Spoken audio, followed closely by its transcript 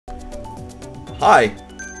Hi.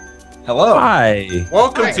 Hello. Hi.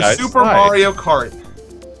 Welcome Hi, to guys. Super Hi. Mario Kart.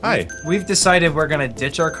 Hi. We've decided we're gonna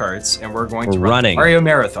ditch our carts and we're going to run running. Mario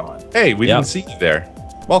Marathon. Hey, we Yep. didn't see you there.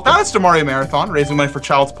 Welcome. Now it's the Mario Marathon, raising money for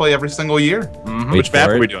Child's Play every single year. Mm-hmm. Which map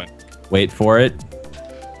are we doing? Wait for it.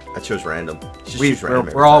 I chose random. Just choose random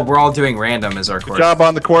every We're all doing random as our Good course. job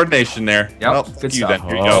on the coordination there. Yep, Well, good you stuff. then.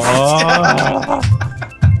 Here you go.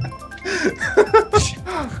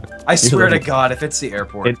 I swear to God, if it's the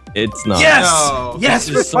airport. It's not. Yes! No. Yes,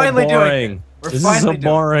 This we're is so finally doing it. boring. We're This is finally so doing it.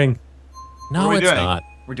 boring. What No, are we it's doing? not.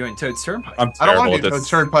 We're doing Toad's Turnpike. I'm I don't want terrible to do at Toad's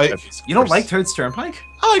Turnpike. You don't like Toad's Turnpike?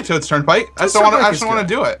 I like Toad's Turnpike. I just Toad's don't want to. I Turnpike just is want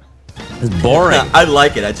to do it. It's boring. Yeah, I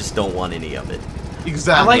like it. I just don't want any of it.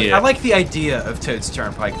 Exactly. I like the idea of Toad's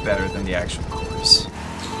Turnpike better than the actual course.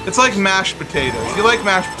 It's like mashed potatoes. You like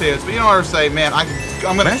mashed potatoes, but you don't ever say, "Man, I'm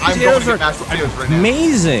going to Mashed get potatoes are mashed potatoes right now."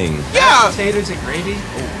 Amazing. Yeah, Potatoes and gravy?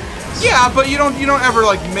 yeah, but you don't ever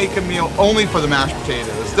like make a meal only for the mashed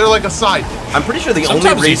potatoes. They're like a side. I'm pretty sure the Sometimes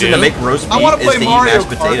only you reason do. to make roast I beef want to is play to eat Mario mashed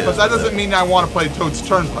Kart, potatoes. but that with doesn't it. mean I want to play Toad's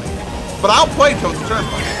Turnpike. But I'll play Toad's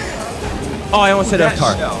Turnpike. Oh, I almost hit That F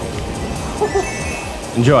car. shell.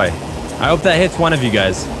 Enjoy. I hope that hits one of you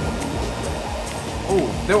guys.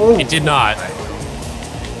 It did not.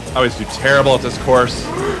 I always do terrible at this course.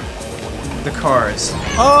 The cars.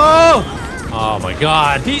 Oh! Oh my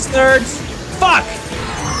god. Peace, nerds! Fuck!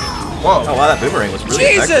 Whoa. Oh wow, that boomerang was really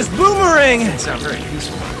Jesus, effective. boomerang! It sounds very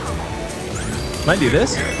peaceful. Might do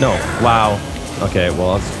this? No. Wow. Okay,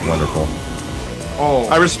 well, that's wonderful. Oh.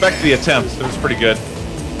 I respect the attempt. It was pretty good.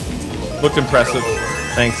 Looked impressive.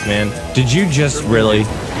 Thanks, man. Did you just really?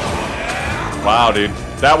 Wow, dude.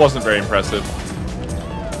 That wasn't very impressive.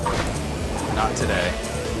 Not today.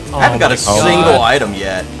 I haven't got a my single God. item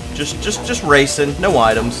yet. Just racing, no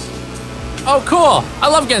items. Oh, cool. I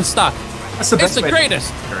love getting stuck. That's the It's best the way to-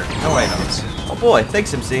 greatest. No items. Oh boy,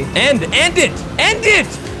 thanks MC. End it! End it!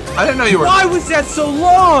 I didn't know you were. Why was that so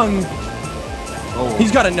long? Oh,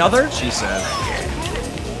 He's got another? she said.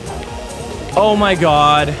 Oh my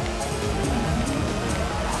god.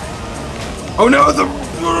 Oh no,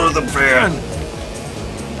 the fan!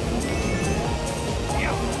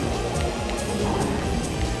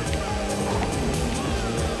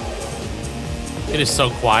 It is so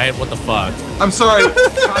quiet. What the fuck? I'm sorry.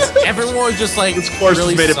 Everyone was just like This course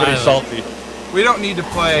really has made it pretty silent. salty. We don't need to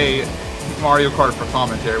play Mario Kart for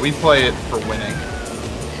commentary. We play it for winning.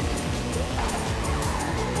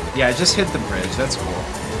 Yeah, I just hit the bridge. That's cool.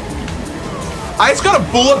 I just got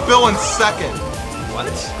a bullet bill in second. What?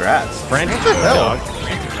 Congrats. Frantic hell? dog.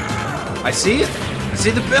 I see it. I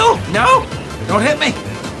see the bill. No! Don't hit me.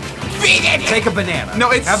 Feed it! Take a banana. No,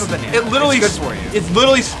 it's Have a banana. It literally It's good for you. It's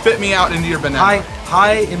literally spit me out into your banana.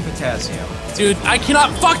 High in potassium. Dude, I cannot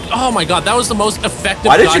fuck. Oh my god, that was the most effective.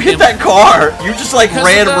 Why did you hit that car? You just like Because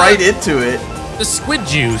ran of the- right into it. The squid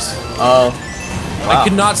juice. Oh. I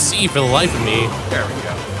could not see for the life of me. There we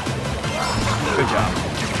go. Good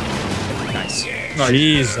job. Nice.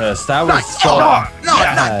 Jesus, that was Nice so on! No,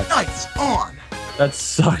 bad. nice on! That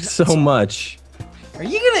sucked so much. Are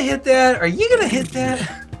you gonna hit that? Are you gonna hit that?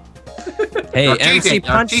 Hey, You're MC, cheating,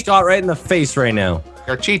 you're punch cheating. Scott right in the face right now.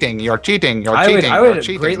 You're cheating, you're cheating, you're I cheating, would you're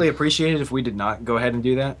cheating. greatly appreciate it if we did not go ahead and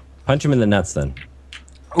do that. Punch him in the nuts then.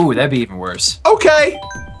 Ooh, that'd be even worse. Okay!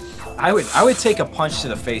 I would take a punch to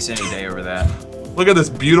the face any day over that. Look at this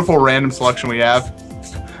beautiful random selection we have.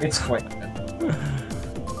 It's quite.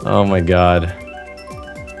 Oh my god.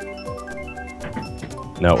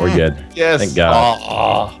 No, we're good. Yes. Thank God.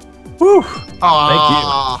 Aw. Whew.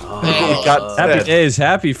 Aww. Look what we got Happy instead. days,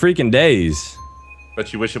 happy freaking days.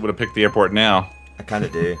 Bet you wish it would have picked the airport now. I kinda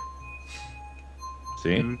do.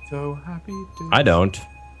 See? So happy days. I don't.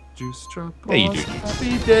 Juice truck. Yeah, you do.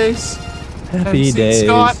 Happy days. Happy MC days.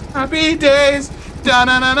 Scott. Happy days. Da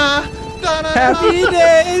na na na. Da na Happy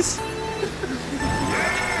days.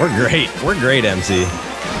 We're great. We're great, MC.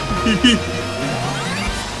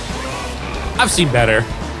 I've seen better.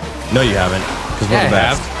 No, you haven't. Because we're Yeah, the I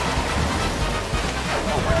best. have.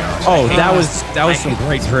 Oh, that was some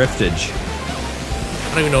great driftage. I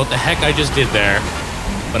don't even know what the heck I just did there,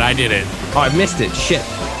 but I did it. Oh, I missed it. Shit.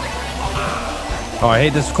 Oh, I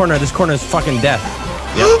hate this corner. This corner is fucking death.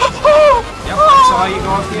 Yep, I saw you go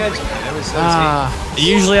off the edge. That was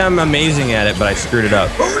Usually I'm amazing at it, but I screwed it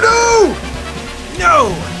up. Oh no! No!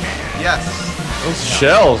 Yes. Those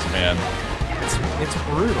shells, man. it's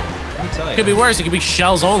brutal. Let me tell It you. could be worse. It could be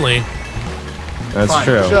shells only. That's Fine.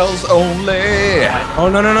 true. Shells only. Oh,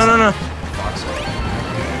 no, no, no, no, no.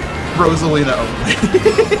 Rosalina only.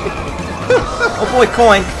 Oh boy,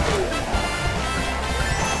 coin.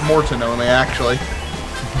 Morton only, actually.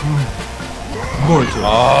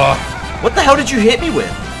 What the hell did you hit me with?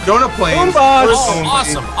 Donut planes. Boombox. First Oh, only.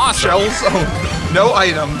 awesome, awesome. Shells only. No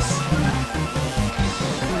items.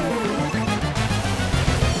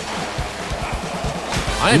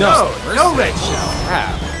 I No, know. no red shell.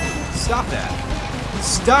 Crap. Stop that.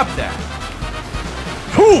 Stop that.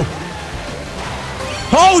 Whew.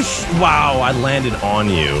 Oh, wow, I landed on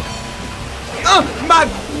you. My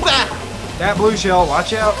that blue shell.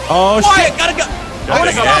 Watch out. Oh, shit, gotta go. I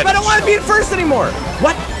wanna stop, I don't wanna be in first anymore.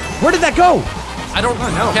 What? Where did that go? I don't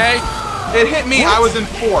know. Okay. It hit me. I was in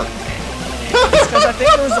fourth. Because I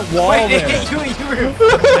think there was a wall Wait, there. you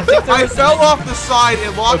I fell off the side.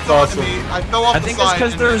 It locked That's onto awesome. me. I fell off I the think it's side.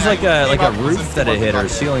 because and there was then like I a came up roof and that it hit or a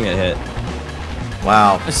bucket. ceiling it hit.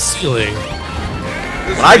 Wow. A ceiling.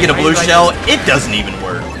 When I get a blue shell, it doesn't even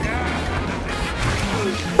work.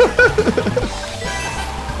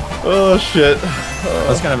 Oh shit.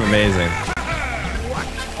 That's kind of amazing.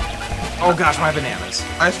 Oh gosh, my bananas.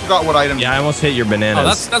 I just forgot what item. Yeah, I almost hit your Oh,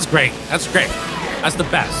 bananas. that's great. That's great. That's the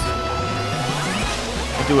best.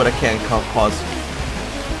 I'll do what I can. Compause.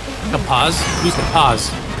 Compose? Who's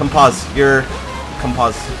compose? Compause. You're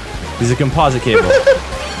compause. He's a composite cable.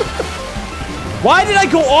 Why did I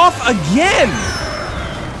go off again?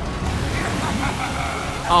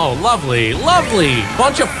 Oh, lovely, lovely.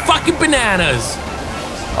 Bunch of fucking bananas.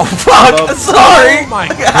 Oh fuck! Sorry. Oh my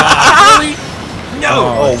god. Really?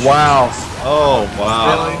 No. Oh wow. Oh wow.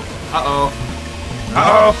 Really? Uh-oh.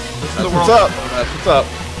 Oh, This is the that's world. what's up. That's what's up.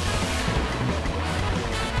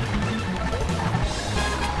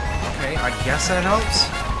 Okay, I guess that helps.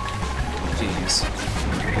 Jeez.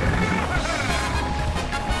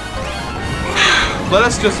 Let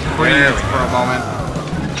us just breathe for a moment.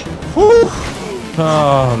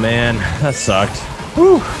 Oh man, that sucked.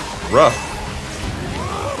 Rough.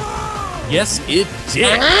 Yes, it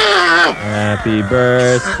did. Happy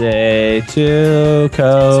birthday to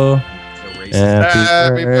Co.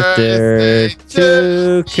 Happy birthday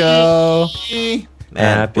to Co.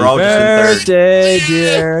 Man, Happy we're all just in third. birthday,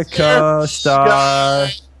 dear co-star.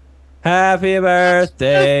 Happy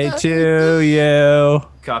birthday to you.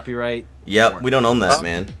 Copyright. Yep, we don't own that,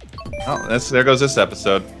 man. Oh, there goes this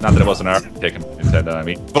episode. Not that it wasn't our taking Nintendo. I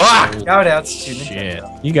mean, fuck. Shout outs to Shit.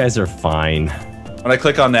 You guys are fine. When I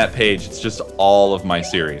click on that page, it's just all of my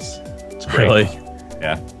series. It's great. Really?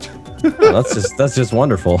 Yeah. Oh, that's just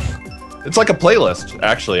wonderful. It's like a playlist.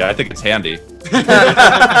 Actually, I think it's handy.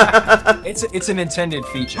 It's an intended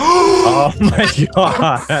feature. Oh my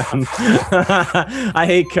god. I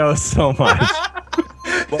hate Co so much.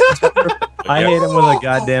 I hate him with a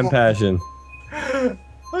goddamn passion.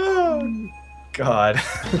 God.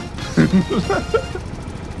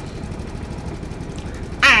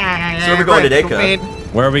 So where are we going today, Cub?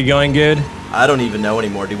 Where are we going, good? I don't even know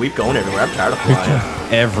anymore, dude. We've going everywhere. I'm tired of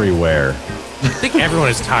flying. Everywhere. I think everyone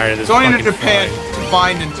is tired of this. Going to fucking Japan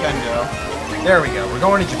flying. to find Nintendo. There we go. We're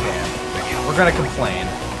going to Japan. We're gonna complain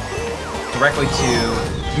directly to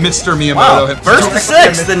Mr. Miyamoto Wow, himself. first to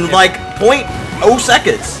sixth in like 0.0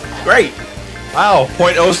 seconds. Great. Wow,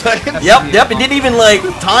 0.0 seconds? Yep, it didn't even like,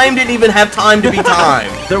 time didn't even have time to be time.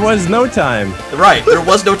 There was no time. Right, there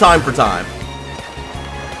was no time for time.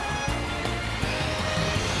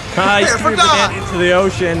 I I threw a forgot. banana into the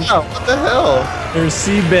ocean. Oh, what the hell? Here's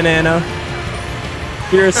sea banana.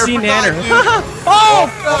 You're a sea forgot, nanner. dude. Oh,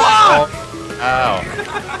 fuck! Ow.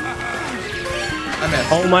 I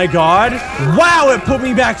missed. Oh my god. Wow, it put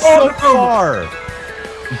me back so far.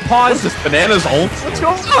 Pause. This banana's old. What's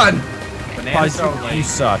going on? bananas. Pause. You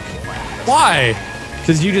suck. Why?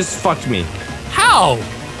 Because you just fucked me. How?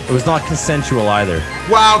 It was not consensual either.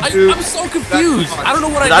 Wow, dude. I'm so confused. I don't know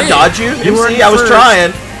what Did I I did. dodge you? You were See, I was first.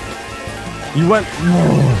 trying. You went.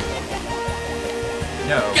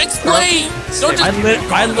 No. Explain. Don't just.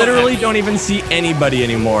 I literally don't even see anybody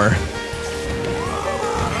anymore.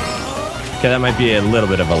 Okay, that might be a little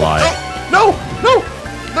bit of a lie. No! No!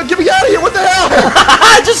 No, get me out of here! What the hell?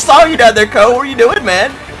 I just saw you down there, Co. What are you doing,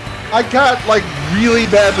 man? I got, like, really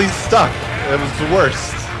badly stuck. It was the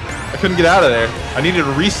worst. I couldn't get out of there. I needed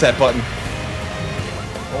a reset button.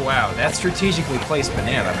 Oh wow, that strategically placed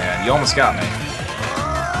banana, man. You almost got me.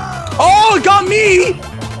 Oh, it got me!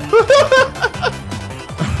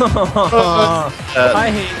 I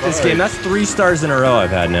hate this game. That's 3 stars in a row I've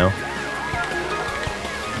had now.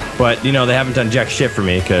 But, you know, they haven't done jack shit for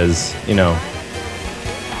me because, you know,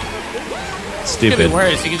 It stupid. could be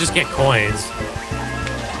worse. You can just get coins.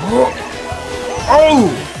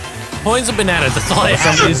 Oh! Coins and bananas. That's all I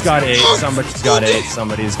have. Somebody's got 8, somebody's got 8,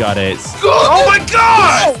 somebody's got 8. Oh my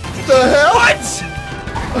god! What the hell? What?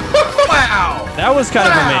 Wow! That was kind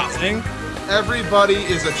Wow. of amazing. Everybody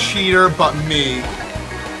is a cheater but me.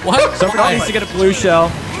 What? Somebody needs to get a blue shell.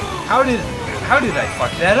 How did How did I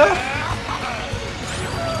fuck that up?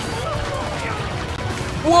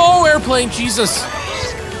 Whoa, airplane, Jesus.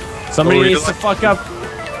 Somebody What were you needs to doing? fuck up.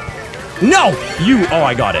 No! You! Oh,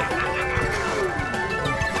 I got it.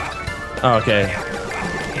 Oh, okay.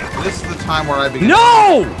 This is the time where I begin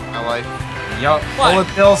No! my life. Yo, Bullet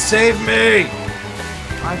Bill, save me!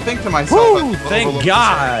 I think to myself. Woo, I thank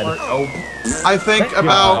God. I think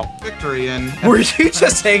about victory and. Were you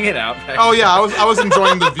just hanging out back Oh yeah, I was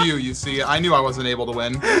enjoying the view. You see, I knew I wasn't able to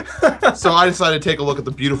win, so I decided to take a look at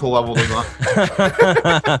the beautiful level design.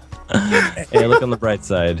 Hey, look on the bright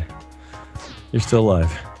side. You're still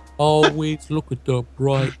alive. Always look at the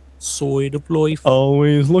bright side of life.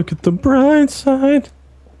 Always look at the bright side.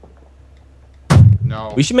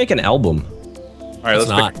 No. We should make an album. All right, let's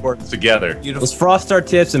not. pick chords together. Let's frost our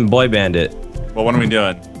tips and boy band it. Well, what are we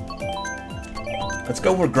doing? Let's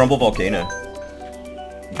go with Grumble Volcano.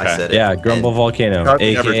 I Okay. said it. Yeah, Grumble Volcano. Kart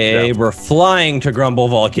never AKA, did. we're flying to Grumble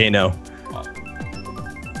Volcano.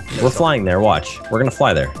 We're flying there, watch. We're gonna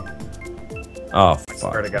fly there. Oh, fuck. I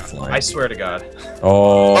swear to God. Flying. I swear to God.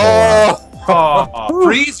 Oh. Oh.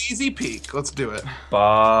 Breeze Easy Peak. Let's do it.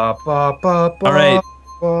 Ba, ba, ba, ba, All right.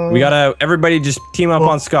 ba. We gotta, everybody just team up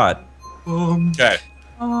on Scott. Okay.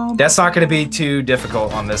 That's not going to be too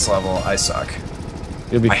difficult on this level. I suck.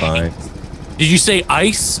 You'll be fine. Did you say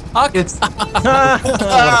ice? Huck? It's You'll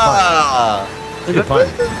be fine.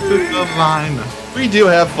 The line. We do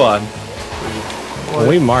have fun. When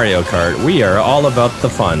we Mario Kart, we are all about the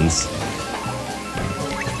funds.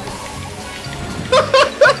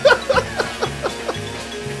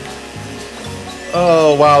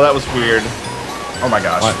 Oh wow, that was weird. oh my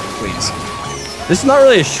gosh! What? Please. This is not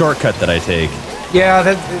really a shortcut that I take. Yeah,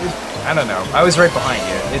 I don't know. I was right behind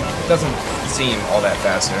you. It doesn't seem all that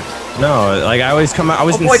faster. No, like I always come out, I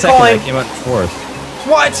was Oh in boy, second, Colin. I came out fourth.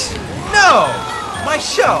 What? No! My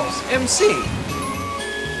shells, MC.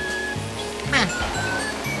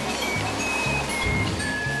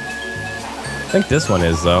 I think this one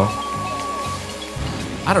is, though.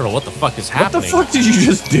 I don't know what the fuck is What happening. the fuck did you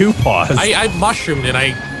just do, Pause? I mushroomed and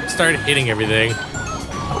I started hitting everything.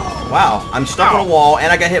 Wow, I'm stuck on a wall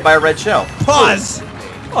and I got hit by a red shell. Pause!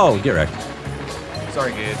 Oh, get wrecked.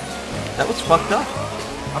 Sorry, dude. That was fucked up.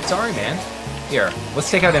 I'm sorry, man. Here, let's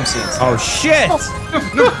take out MC instead. Oh, shit!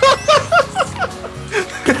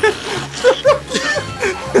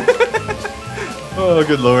 Oh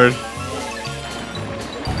good lord.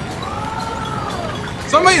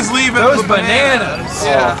 Somebody's leaving Those the bananas!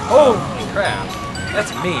 Yeah. Holy crap.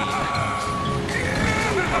 That's mean.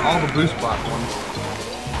 All the boost platforms.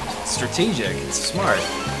 Strategic. It's smart.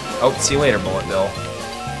 Oh, see you later, Bullet Bill.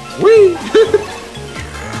 Whee!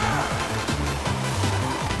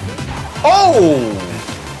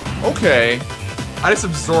 Oh! Okay. I just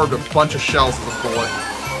absorbed a bunch of shells with a bullet.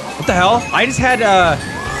 What the hell? I just had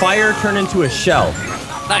fire turn into a shell.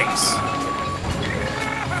 Nice.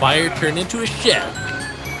 Fire turned into a shell.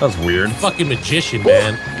 That was weird. Fucking magician,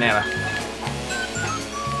 man. Banana.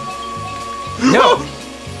 No!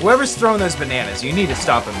 Whoever's throwing those bananas, you need to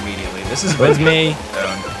stop immediately. This is It was me.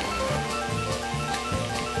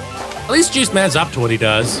 At least Juice Man's up to what he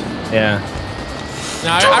does. Yeah.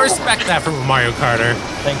 Now, I respect that from a Mario Karter.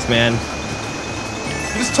 Thanks, man.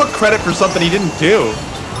 He just took credit for something he didn't do.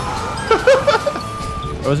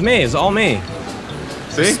 It was me. It was all me.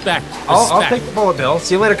 See? Respect. I'll Respect. take the Bullet Bill.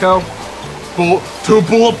 See you later, Co. Two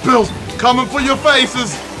bullet bills coming for your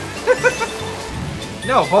faces.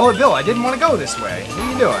 No, Bullet Bill, I didn't want to go this way. What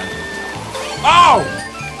are you doing? Oh!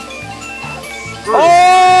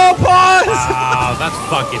 Oh, Pause! Wow, that's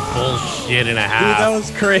fucking bullshit and a Dude, half. that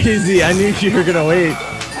was crazy. I knew you were gonna wait.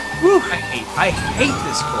 I hate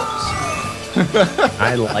this course.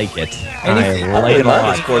 I like it. Anything- I like it a Mine lot.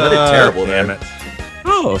 was scored. That did terrible, damn man. it.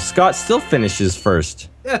 Oh, Scott still finishes first.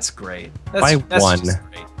 That's great. By That's one. just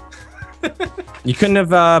great. You couldn't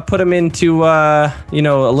have put him into, you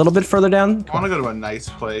know, a little bit further down? I want to go to a nice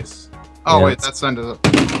place. Oh Yeah. wait, that's ended up.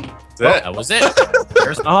 That was it.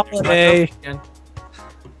 There's Oh, hey.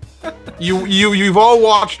 You've all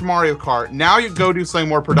watched Mario Kart. Now you go do something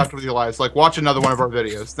more productive with your lives, like watch another one of our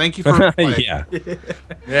videos. Thank you for playing. Yeah.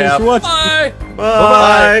 Yeah. What? Bye.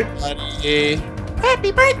 Bye.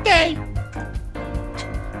 Happy birthday.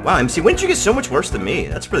 Wow, MC, when did you get so much worse than me?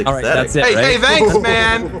 That's really All right, pathetic. that's it, Hey, right? hey, thanks,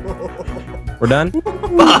 man. We're done?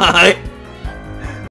 Bye.